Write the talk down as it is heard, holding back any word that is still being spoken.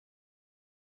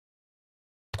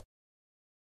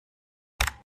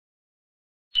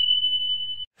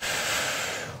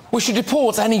We should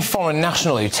deport any foreign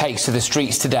national who takes to the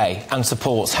streets today and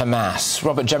supports Hamas.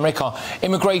 Robert Jenrick, our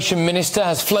immigration minister,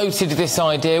 has floated this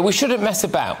idea. We shouldn't mess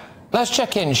about. Let's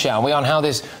check in, shall we, on how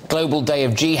this global day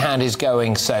of jihad is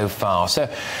going so far.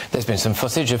 So there's been some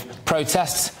footage of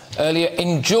protests earlier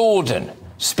in Jordan.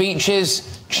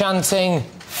 Speeches, chanting,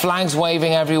 flags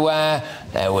waving everywhere.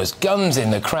 There was guns in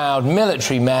the crowd,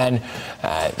 military men.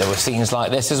 There were scenes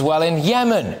like this as well in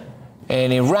Yemen,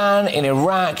 in Iran, in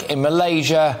Iraq, in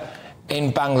Malaysia,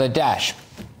 in Bangladesh.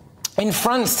 In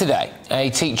France today, a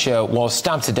teacher was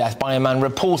stabbed to death by a man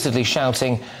reportedly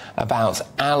shouting about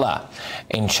Allah.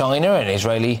 In China, an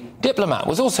Israeli diplomat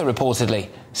was also reportedly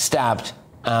stabbed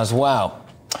as well.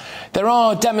 There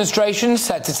are demonstrations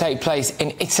set to take place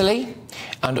in Italy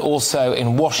and also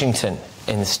in Washington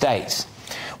in the States.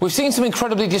 We've seen some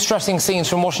incredibly distressing scenes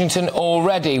from Washington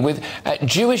already, with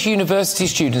Jewish university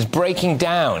students breaking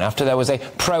down after there was a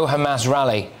pro-Hamas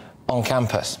rally on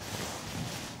campus.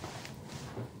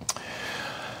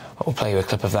 We'll play you a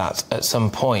clip of that at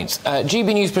some point.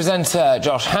 GB News presenter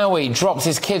Josh Howie dropped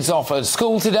his kids off at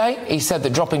school today. He said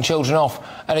that dropping children off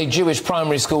at a Jewish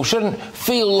primary school shouldn't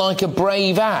feel like a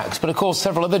brave act, but of course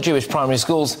several other Jewish primary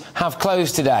schools have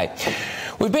closed today.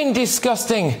 We've been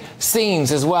discussing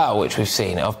scenes as well, which we've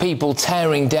seen, of people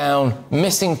tearing down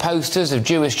missing posters of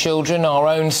Jewish children. Our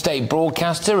own state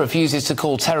broadcaster refuses to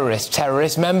call terrorists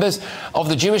terrorists. Members of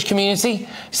the Jewish community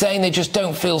saying they just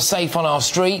don't feel safe on our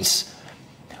streets.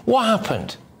 What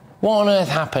happened? What on earth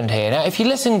happened here? Now, if you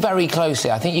listen very closely,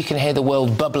 I think you can hear the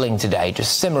world bubbling today,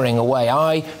 just simmering away.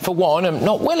 I, for one, am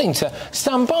not willing to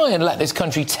stand by and let this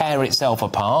country tear itself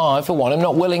apart. I, for one, am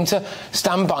not willing to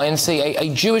stand by and see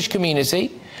a Jewish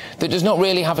community that does not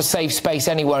really have a safe space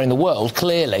anywhere in the world,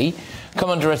 clearly,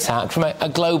 come under attack from a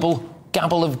global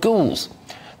gabble of ghouls.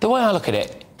 The way I look at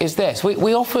it is this.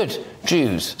 We offered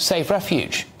Jews safe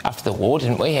refuge after the war,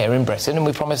 didn't we, here in Britain, and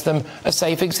we promised them a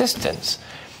safe existence.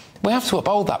 We have to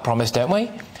uphold that promise, don't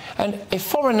we? And if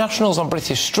foreign nationals on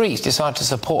British streets decide to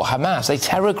support Hamas, a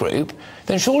terror group,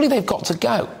 then surely they've got to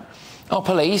go. Our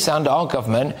police and our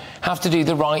government have to do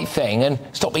the right thing and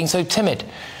stop being so timid.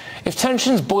 If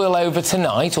tensions boil over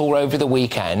tonight or over the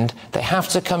weekend, they have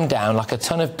to come down like a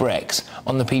ton of bricks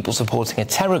on the people supporting a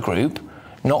terror group,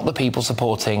 not the people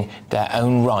supporting their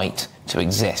own right to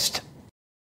exist.